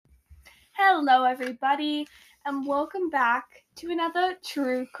Hello, everybody, and welcome back to another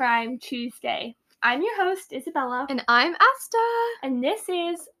True Crime Tuesday. I'm your host, Isabella. And I'm Asta. And this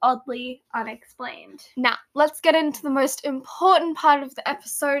is Oddly Unexplained. Now, let's get into the most important part of the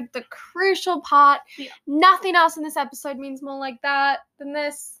episode, the crucial part. Yeah. Nothing else in this episode means more like that than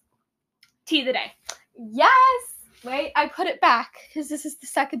this. Tea of the day. Yes! Wait, I put it back, because this is the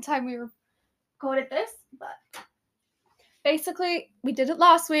second time we recorded this, but basically, we did it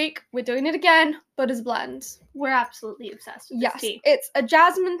last week, we're doing it again, but as blends. We're absolutely obsessed with this tea. It's a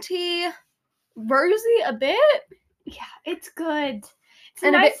jasmine tea, rosy a bit. Yeah, it's good. It's a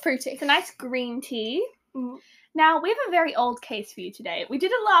bit fruity. It's a nice green tea. Mm. Now, we have a very old case for you today. We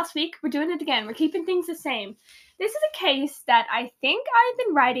did it last week, we're doing it again, we're keeping things the same. This is a case that I think I've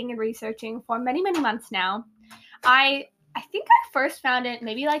been writing and researching for many, many months now. I think I first found it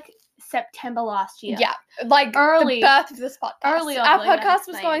maybe like September last year. Yeah, like early, the birth of this podcast. Early Our podcast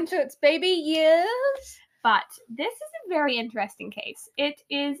was going through its baby years. But this is a very interesting case. It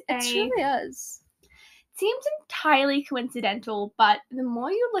truly is. Seems entirely coincidental, but the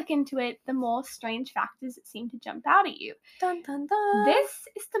more you look into it, the more strange factors that seem to jump out at you. Dun, dun, dun. This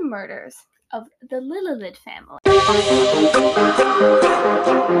is the murders of the Lillelid family.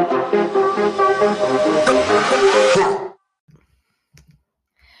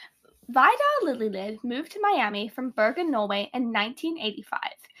 Vidar Lillelid moved to Miami from Bergen, Norway in 1985.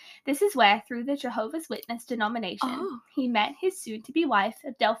 This is where, through the Jehovah's Witness denomination, he met his soon-to-be wife,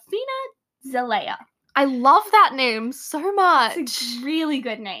 Delphina Zelaya. I love that name so much. It's a really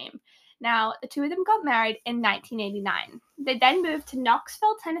good name. Now, the two of them got married in 1989. They then moved to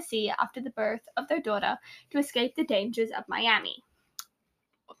Knoxville, Tennessee after the birth of their daughter to escape the dangers of Miami.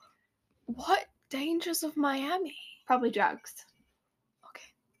 What dangers of Miami? Probably drugs. Okay.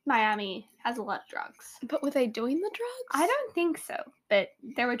 Miami has a lot of drugs. But were they doing the drugs? I don't think so, but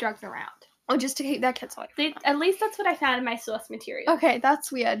there were drugs around. Or just to keep their kids away. At least that's what I found in my source material. Okay,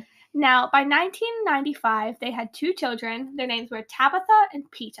 that's weird. Now, by 1995, they had two children. Their names were Tabitha and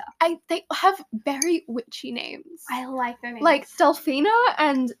Peter. They have very witchy names. I like their names. Like Delphina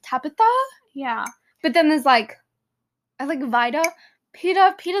and Tabitha. Yeah. But then there's I like Vida.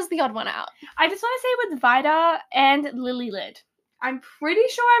 Peter's the odd one out. I just want to say with Vidar and Lillelid, I'm pretty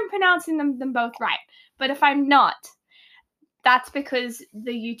sure I'm pronouncing them both right. But if I'm not, that's because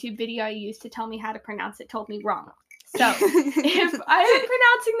the YouTube video I used to tell me how to pronounce it told me wrong. So, if I am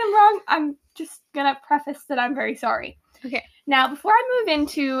pronouncing them wrong, I'm just going to preface that I'm very sorry. Okay. Now, before I move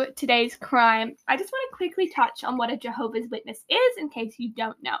into today's crime, I just want to quickly touch on what a Jehovah's Witness is, in case you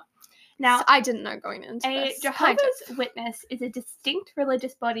don't know. Now, so I didn't know going into this. A Jehovah's Witness is a distinct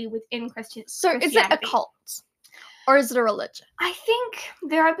religious body within Christianity. So, is it a cult? Or is it a religion? I think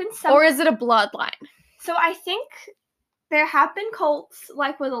there have been some... Or is it a bloodline? So, I think there have been cults,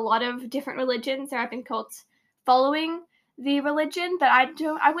 like with a lot of different religions. There have been cults following the religion, but I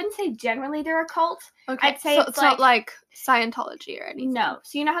wouldn't say generally they're a cult. Okay, I'd say so it's not like Scientology or anything. No.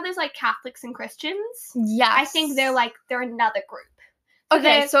 So you know how there's like Catholics and Christians? Yes. I think they're another group. So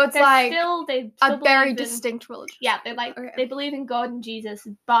okay, so it's like they a very distinct religion. Yeah, they believe in God and Jesus,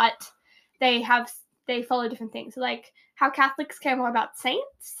 but they follow different things. So like how Catholics care more about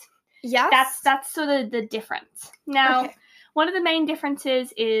saints. Yes. That's sort of the difference. Now, one of the main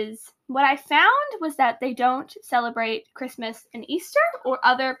differences is what I found was that they don't celebrate Christmas and Easter or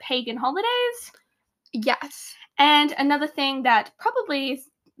other pagan holidays. Yes. And another thing that probably is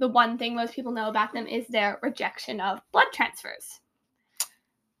the one thing most people know about them is their rejection of blood transfers.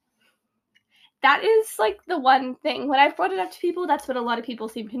 That is like the one thing. When I've brought it up to people, that's what a lot of people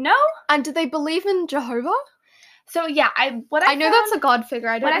seem to know. And do they believe in Jehovah? So yeah, I know that's a god figure.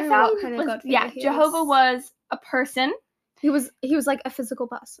 I don't know what kind of god figure he Jehovah was a person. He was like a physical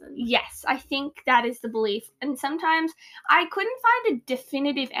person. Yes, I think that is the belief. And sometimes I couldn't find a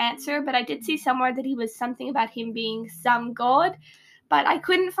definitive answer, but I did see somewhere that he was something about him being some god, but I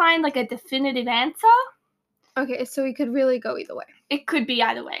couldn't find like a definitive answer. Okay, so he could really go either way. It could be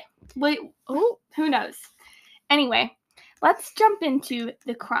either way. Wait, who knows? Anyway, let's jump into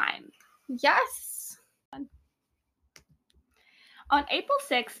the crime. Yes. On April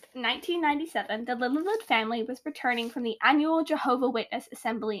 6th, 1997, the Lillelid family was returning from the annual Jehovah's Witness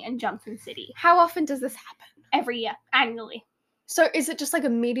Assembly in Johnson City. How often does this happen? Every year, annually. So is it just like a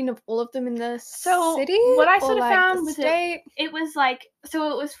meeting of all of them in the city? What I sort of found was it was like,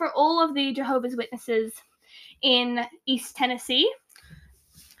 so it was for all of the Jehovah's Witnesses in East Tennessee.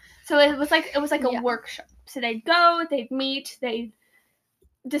 So it was like a workshop. So they'd go, they'd meet, they'd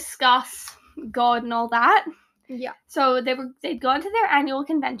discuss God and all that. Yeah. So they'd gone to their annual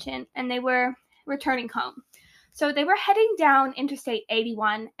convention and they were returning home. So they were heading down Interstate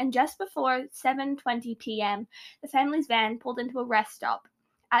 81, and just before 7:20 p.m., the family's van pulled into a rest stop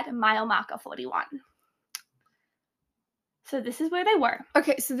at mile marker 41. So this is where they were.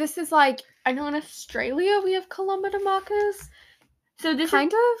 Okay, so this is like, I know in Australia we have kilometer markers. So this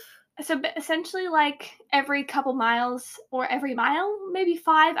Kind of? So essentially, like every couple miles or every mile, maybe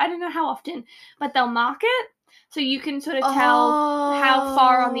 5, I don't know how often, but they'll mark it so you can sort of tell how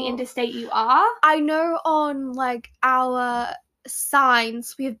far on the interstate you are. I know on like our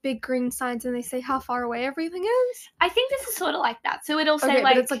signs, we have big green signs and they say how far away everything is. I think this is sort of like that. So it'll say Okay,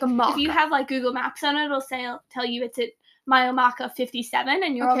 like, but it's like a marker. if you have like Google Maps on it, it'll tell you it's at mile marker 57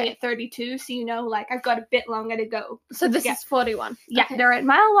 and you're only at 32, so you know, like, I've got a bit longer to go. So this is 41. Yeah, okay. They're at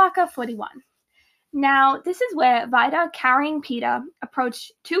mile marker 41. Now, this is where Vida, carrying Peter,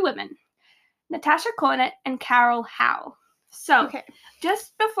 approached 2 women, Natasha Cornett and Carol Howe. So,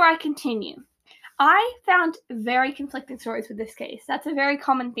 just before I continue, I found very conflicting stories with this case. That's a very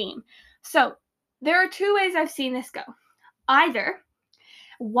common theme. So, there are 2 ways I've seen this go. Either,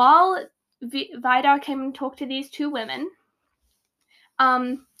 while Vida came and talked to these 2 women,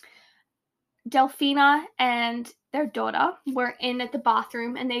 Delphina and their daughter were in at the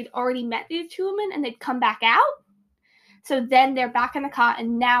bathroom and they'd already met these 2 women and they'd come back out. So then they're back in the car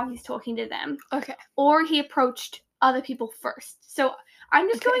and now he's talking to them. Okay. Or he approached other people first. So I'm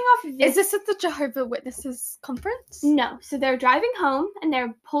just going off of this. Is this at the Jehovah's Witnesses conference? No. So they're driving home and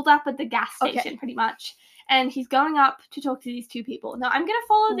they're pulled up at the gas station pretty much. And he's going up to talk to these 2 people. Now I'm going to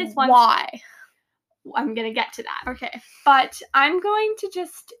follow this one. Why? I'm going to get to that. Okay. But I'm going to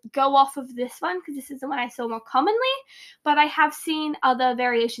just go off of this one because this is the one I saw more commonly. But I have seen other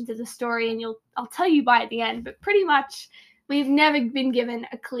variations of the story and I'll tell you by at the end. But pretty much we've never been given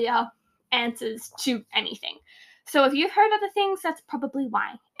a clear answers to anything. So if you've heard other things, that's probably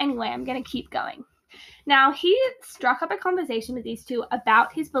why. Anyway, I'm going to keep going. Now, he struck up a conversation with these 2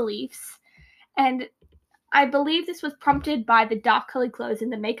 about his beliefs. And I believe this was prompted by the dark-colored clothes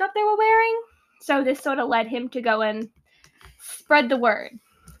and the makeup they were wearing. So this sort of led him to go and spread the word.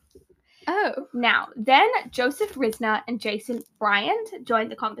 Oh. Now, then Joseph Risner and Jason Bryant joined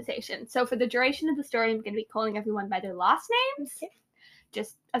the conversation. So for the duration of the story, I'm going to be calling everyone by their last names,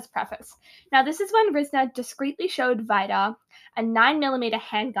 just as preface. Now, this is when Risner discreetly showed Vida a 9mm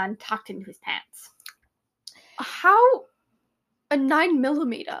handgun tucked into his pants. How? A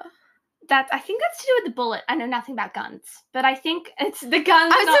 9mm? I think that's to do with the bullet. I know nothing about guns, but I think it's the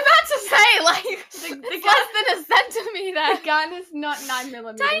gun. I was about to say, like, the gun less than a centimeter. The gun is not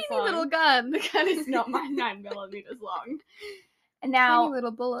 9mm Tiny long. little gun. The gun is not 9mm long. And now, tiny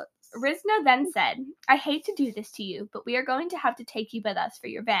little bullets. Risner then said, "I hate to do this to you, but we are going to have to take you with us for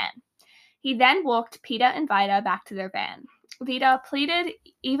your van." He then walked Peter and Vida back to their van. Vida pleaded,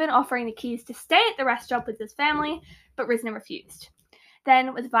 even offering the keys to stay at the rest stop with his family, but Risner refused.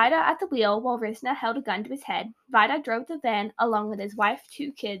 Then, with Vida at the wheel while Risner held a gun to his head, Vida drove the van along with his wife,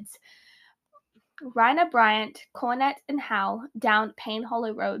 2 kids, Raina Bryant, Cornett, and Howe, down Payne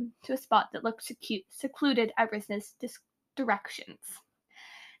Hollow Road to a spot that looked secluded at Risner's directions.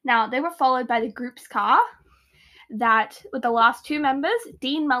 Now, they were followed by the group's car with the last 2 members,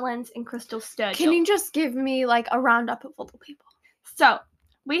 Dean Mullins and Crystal Sturgill. Can you just give me, like, a roundup of all the people? So,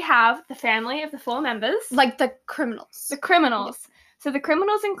 we have the family of the 4 members. Like the criminals. The criminals. Yes. So the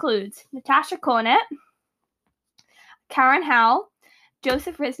criminals includes Natasha Cornett, Karen Howe,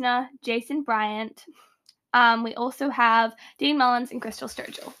 Joseph Risner, Jason Bryant. We also have Dean Mullins and Crystal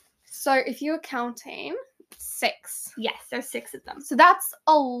Sturgill. So if you're counting, 6. Yes, there's 6 of them. So that's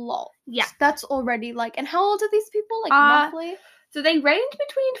a lot. Yeah. That's already like, and how old are these people? Like roughly? So they range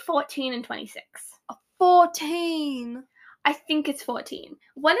between 14 and 26. 14. I think it's 14.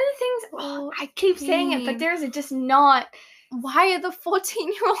 One of the things, I keep saying it, but there's just not. Why are the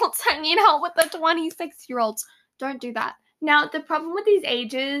 14-year-olds hanging out with the 26-year-olds? Don't do that. Now, the problem with these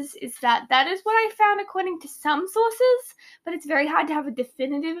ages is that is what I found according to some sources, but it's very hard to have a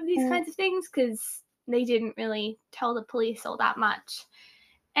definitive of these kinds of things because they didn't really tell the police all that much.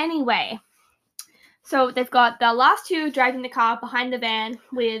 Anyway, so they've got the last 2 driving the car behind the van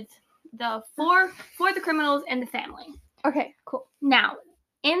with the 4 the criminals and the family. Okay, cool. Now,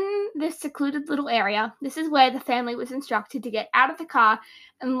 in this secluded little area, this is where the family was instructed to get out of the car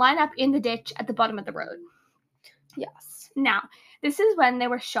and line up in the ditch at the bottom of the road. Yes. Now, this is when they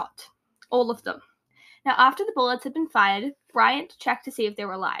were shot. All of them. Now, after the bullets had been fired, Bryant checked to see if they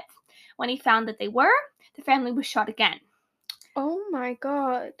were alive. When he found that they were, the family was shot again. Oh my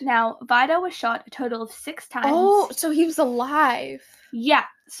god. Now, Vida was shot a total of 6 times. Oh, so he was alive. Yeah.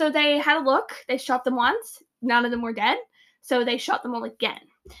 So they had a look. They shot them once. None of them were dead. So they shot them all again.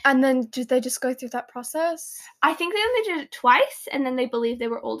 And then did they just go through that process? I think they only did it twice, and then they believed they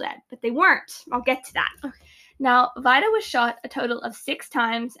were all dead, but they weren't. I'll get to that. Okay. Now, Vida was shot a total of 6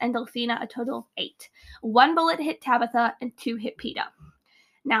 times, and Delphina a total of 8. 1 bullet hit Tabitha, and 2 hit Peter.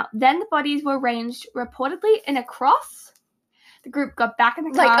 Now, then the bodies were arranged reportedly in a cross. The group got back in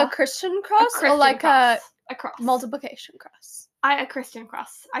the car. Like a Christian cross, or like cross. A cross. Multiplication cross? A Christian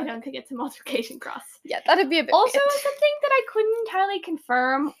cross. I don't think it's a multiplication cross. Yeah, that'd be a bit Also, weird. something that I couldn't entirely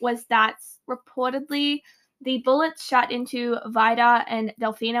confirm was that reportedly the bullets shot into Vida and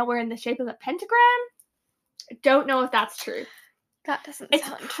Delphina were in the shape of a pentagram. I don't know if that's true. That doesn't It's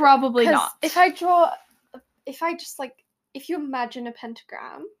sound probably true. not. If you imagine a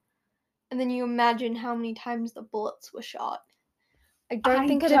pentagram, and then you imagine how many times the bullets were shot, I don't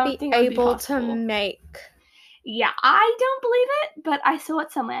think it'd be able to make. Yeah, I don't believe it, but I saw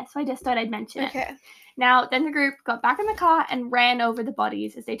it somewhere, so I just thought I'd mention it. Okay. Now, then the group got back in the car and ran over the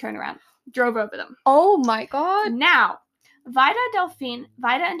bodies as they turned around. Drove over them. Oh my god. Now, Vida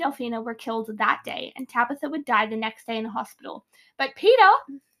and Delphina were killed that day, and Tabitha would die the next day in a hospital. But Peter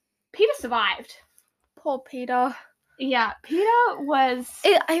survived. Poor Peter. Yeah, Peter was...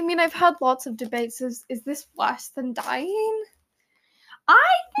 I've had lots of debates. Is this worse than dying? I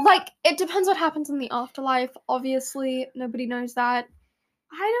think... it depends what happens in the afterlife. Obviously, nobody knows that.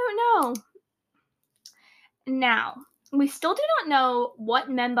 I don't know. Now, we still do not know what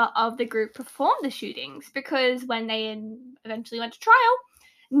member of the group performed the shootings, because when they eventually went to trial,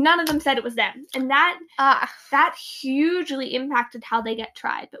 none of them said it was them. And that hugely impacted how they get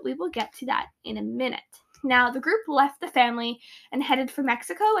tried, but we will get to that in a minute. Now, the group left the family and headed for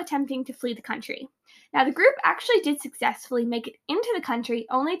Mexico, attempting to flee the country. Now, the group actually did successfully make it into the country,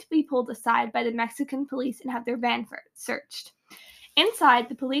 only to be pulled aside by the Mexican police and have their van searched. Inside,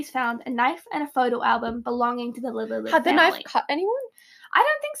 the police found a knife and a photo album belonging to the Lillelid family. Had the knife cut anyone? I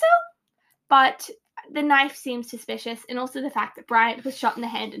don't think so, but the knife seems suspicious, and also the fact that Bryant was shot in the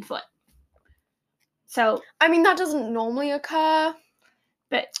hand and foot. So... that doesn't normally occur.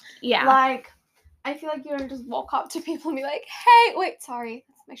 But, yeah. I feel like you don't just walk up to people and be like, hey, wait, sorry,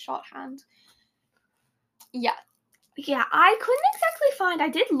 that's my shorthand. Yeah. Yeah, I couldn't exactly find, I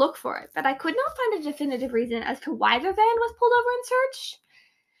did look for it, but I could not find a definitive reason as to why their van was pulled over and searched.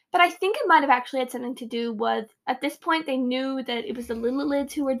 But I think it might have actually had something to do with, at this point, they knew that it was the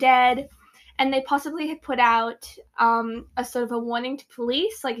Lillelids who were dead, and they possibly had put out a sort of a warning to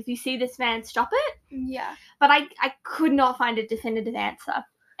police, like, if you see this van, stop it. Yeah. But I could not find a definitive answer.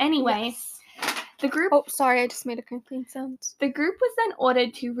 Anyway... Yes. The group... Oh, sorry, I just made a crinkling sound. The group was then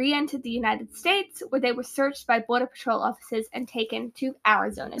ordered to re-enter the United States, where they were searched by Border Patrol officers and taken to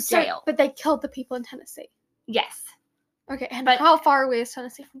Arizona jail. But they killed the people in Tennessee? Yes. Okay, and how far away is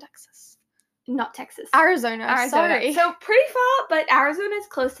Tennessee from Texas? Not Texas. Arizona. Sorry. So pretty far, but Arizona is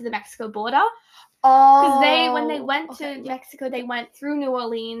close to the Mexico border. Oh. Because when they went to Mexico, they went through New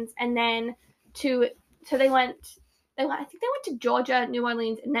Orleans, and then they went to Georgia, New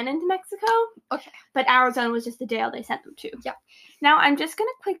Orleans, and then into Mexico. Okay. But Arizona was just the jail they sent them to. Yeah. Now, I'm just going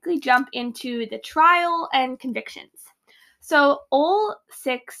to quickly jump into the trial and convictions. So, all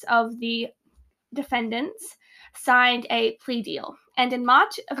 6 of the defendants signed a plea deal. And in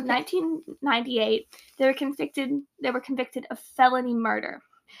March of 1998, they were convicted of felony murder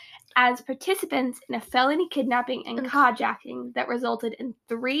as participants in a felony kidnapping and carjacking that resulted in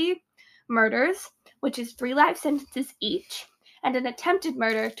 3 murders, which is 3 life sentences each, and an attempted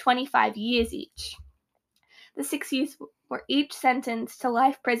murder, 25 years each. The 6 youths were each sentenced to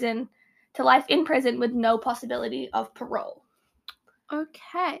life in prison with no possibility of parole.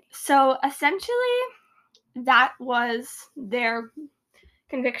 Okay. So essentially, that was their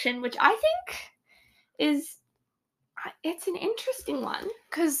conviction, which I think it's an interesting one.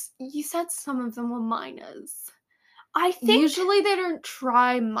 Because you said some of them were minors. I think usually they don't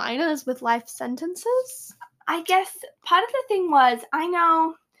try minors with life sentences. I guess part of the thing was, I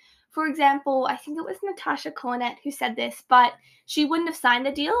know, for example, I think it was Natasha Cornett who said this, but she wouldn't have signed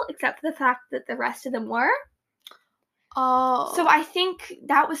the deal except for the fact that the rest of them were. Oh. So I think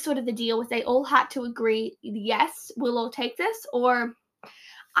that was sort of the deal, was they all had to agree, yes, we'll all take this, or...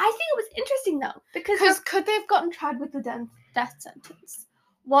 I think it was interesting, though, because could they have gotten tried with the death sentence?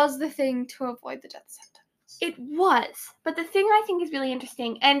 Was the thing to avoid the death sentence? It was, but the thing I think is really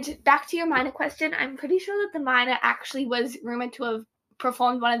interesting, and back to your minor question, I'm pretty sure that the minor actually was rumored to have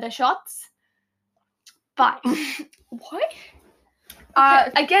performed one of the shots, but... What?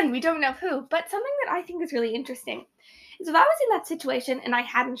 Again, we don't know who, but something that I think is really interesting is if I was in that situation and I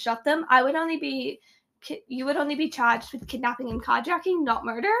hadn't shot them, you would only be charged with kidnapping and carjacking, not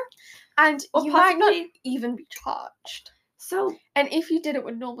murder. And or you possibly, might not even be charged. So, And if you did, it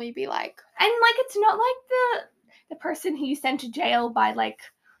would normally be like, and like it's not like the person who you sent to jail by like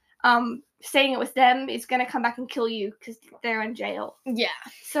saying it was them is gonna come back and kill you because they're in jail. yeah.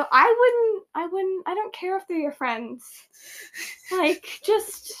 So I don't care if they're your friends. Like,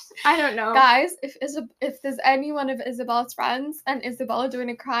 just, I don't know. Guys, if there's any one of Isabella's friends and Isabella doing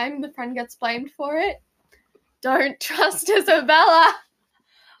a crime and the friend gets blamed for it, don't trust Isabella.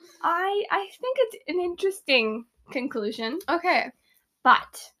 I think it's an interesting conclusion. Okay.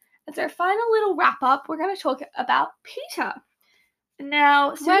 But as our final little wrap up, we're going to talk about Peter.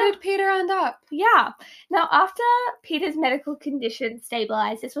 Now, Where did Peter end up? Yeah. Now, after Peter's medical condition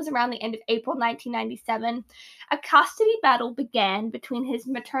stabilized, this was around the end of April 1997, a custody battle began between his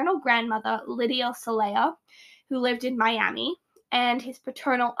maternal grandmother, Lydia Solea, who lived in Miami, and his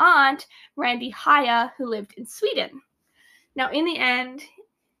paternal aunt, Randy Haya, who lived in Sweden. Now, in the end,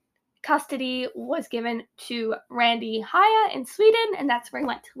 custody was given to Randy Haya in Sweden, and that's where he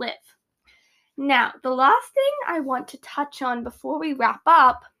went to live. Now, the last thing I want to touch on before we wrap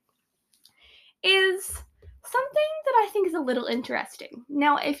up is something that I think is a little interesting.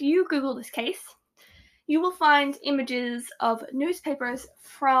 Now, if you Google this case, you will find images of newspapers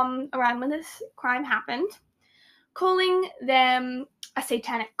from around when this crime happened, calling them a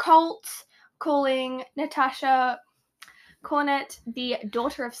satanic cult, calling Natasha Cornett the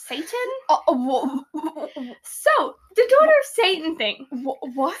daughter of Satan. So, the daughter of Satan thing.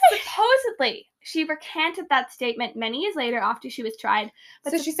 What? Supposedly, she recanted that statement many years later after she was tried.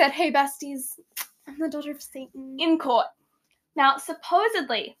 But so she said, hey, besties, I'm the daughter of Satan. In court. Now,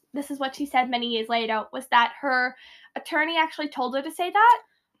 supposedly, this is what she said many years later, was that her attorney actually told her to say that.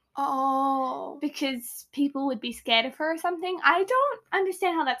 Oh. Because people would be scared of her or something. I don't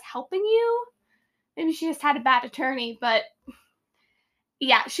understand how that's helping you. Maybe she just had a bad attorney, but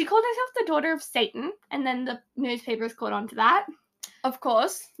yeah, she called herself the daughter of Satan, and then the newspapers caught on to that. Of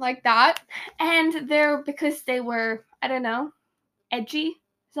course, like that. And because they were, I don't know, edgy.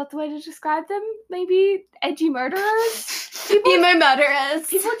 Is that the way to describe them? Maybe edgy murderers? Emo murderers.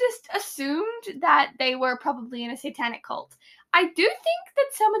 People just assumed that they were probably in a satanic cult. I do think that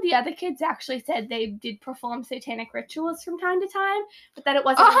some of the other kids actually said they did perform satanic rituals from time to time, but that it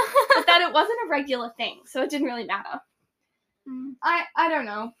wasn't a regular thing, so it didn't really matter. I don't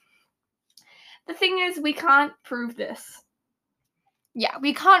know. The thing is, we can't prove this. Yeah,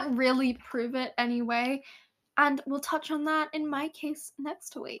 we can't really prove it anyway, and we'll touch on that in my case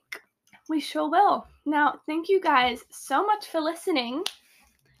next week. We sure will. Now, thank you guys so much for listening.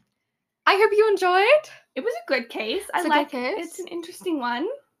 I hope you enjoyed. It was a good case. It's a good case. It's an interesting one.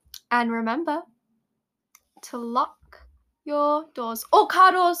 And remember to lock your doors. Or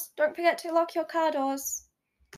car doors. Don't forget to lock your car doors.